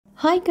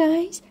Hi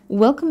guys,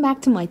 welcome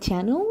back to my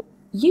channel.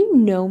 You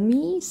know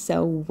me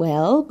so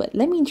well, but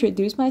let me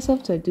introduce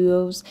myself to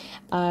those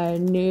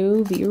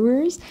new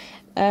viewers.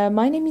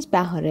 My name is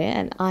Bahare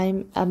and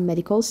I'm a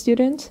medical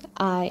student.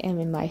 I am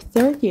in my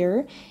third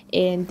year,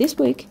 and this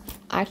week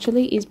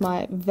actually is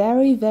my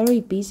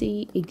very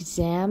busy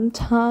exam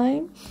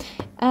time.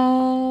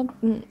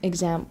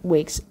 Exam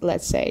weeks,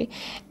 let's say,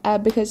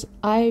 because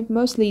I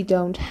mostly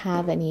don't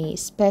have any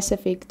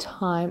specific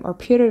time or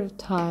period of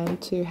time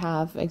to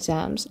have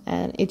exams,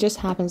 and it just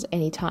happens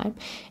anytime.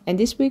 And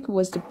this week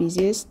was the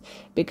busiest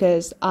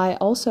because I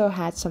also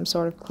had some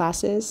sort of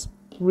classes,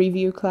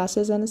 review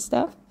classes and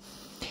stuff.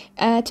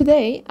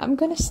 Today I'm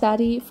gonna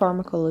study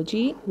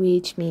pharmacology,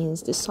 which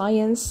means the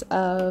science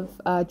of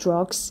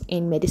drugs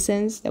and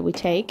medicines that we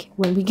take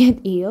when we get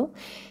ill.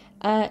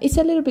 It's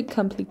a little bit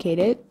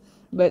complicated,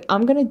 but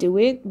I'm gonna do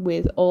it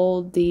with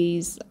all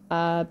these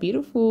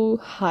beautiful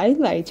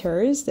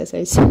highlighters. That's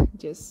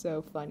just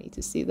so funny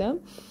to see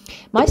them.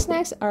 My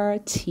snacks are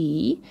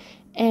tea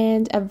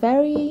and a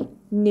very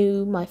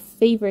new, my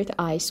favorite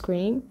ice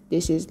cream.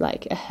 This is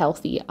like a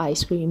healthy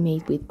ice cream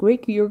made with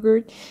Greek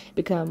yogurt,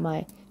 become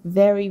my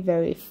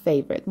very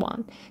favorite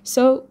one.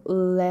 So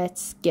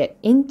let's get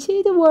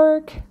into the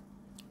work.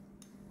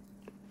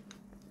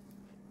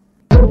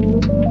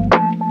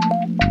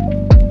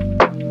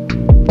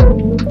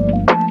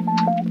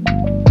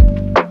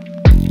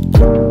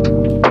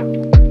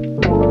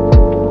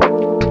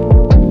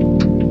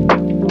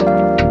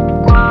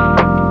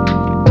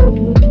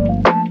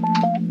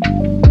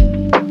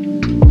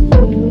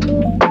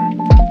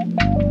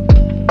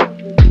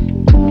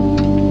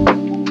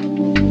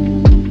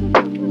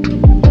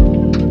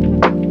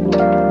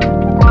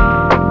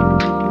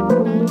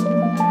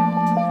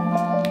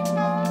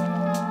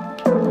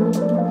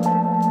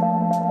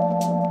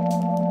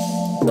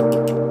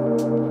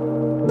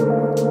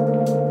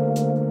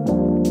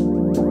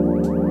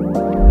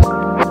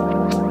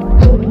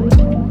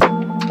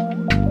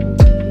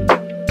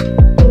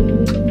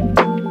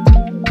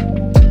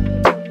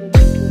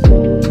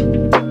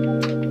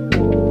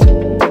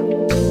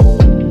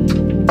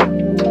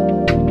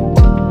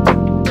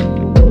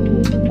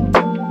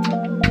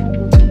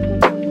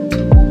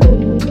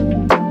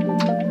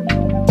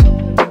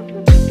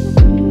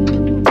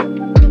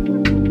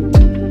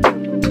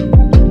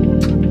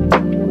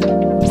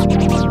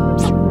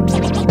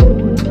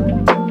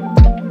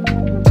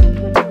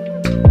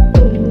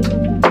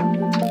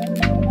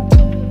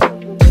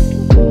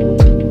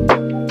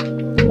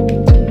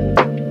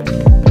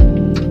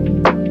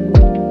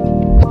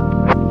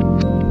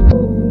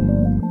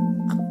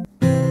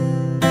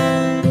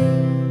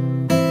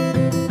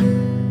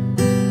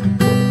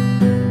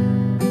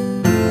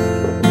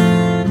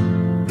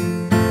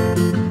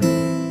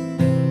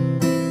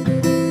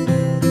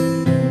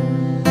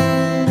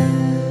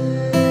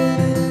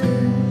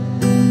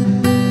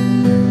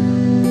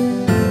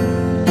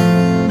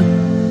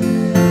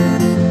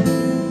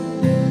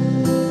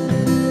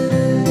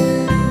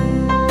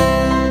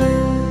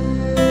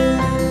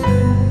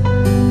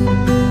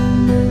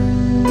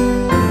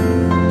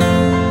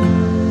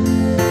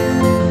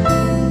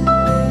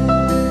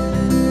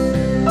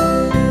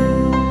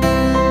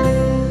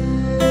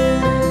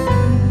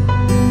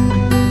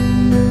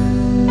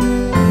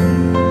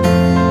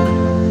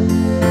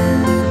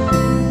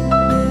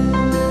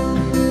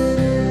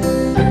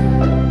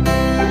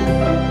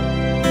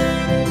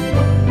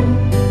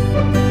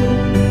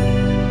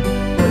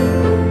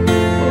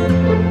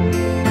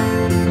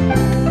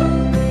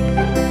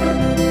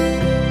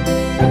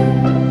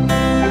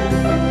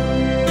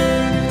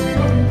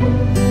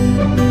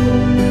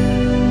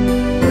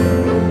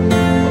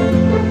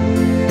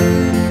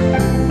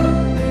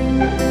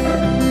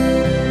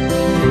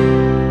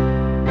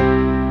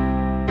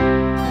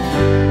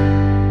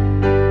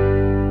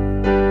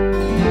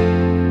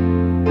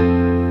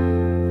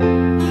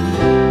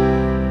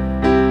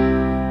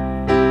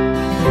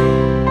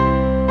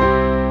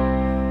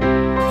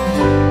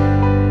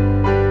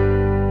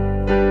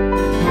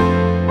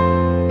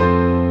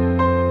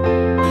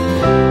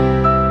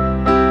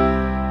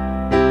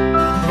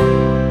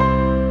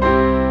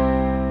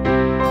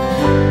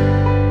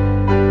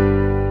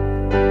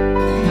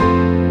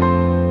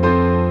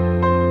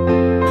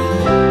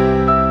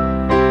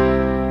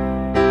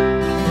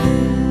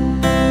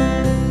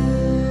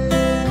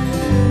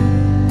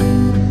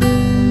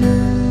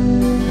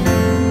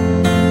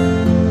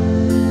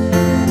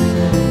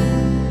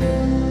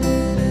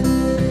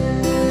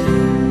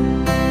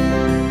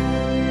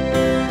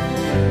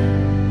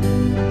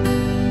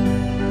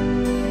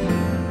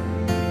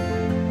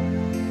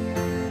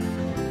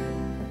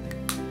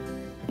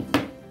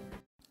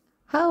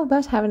 How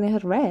about having a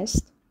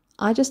rest?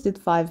 I just did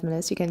 5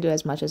 minutes. You can do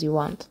as much as you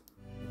want.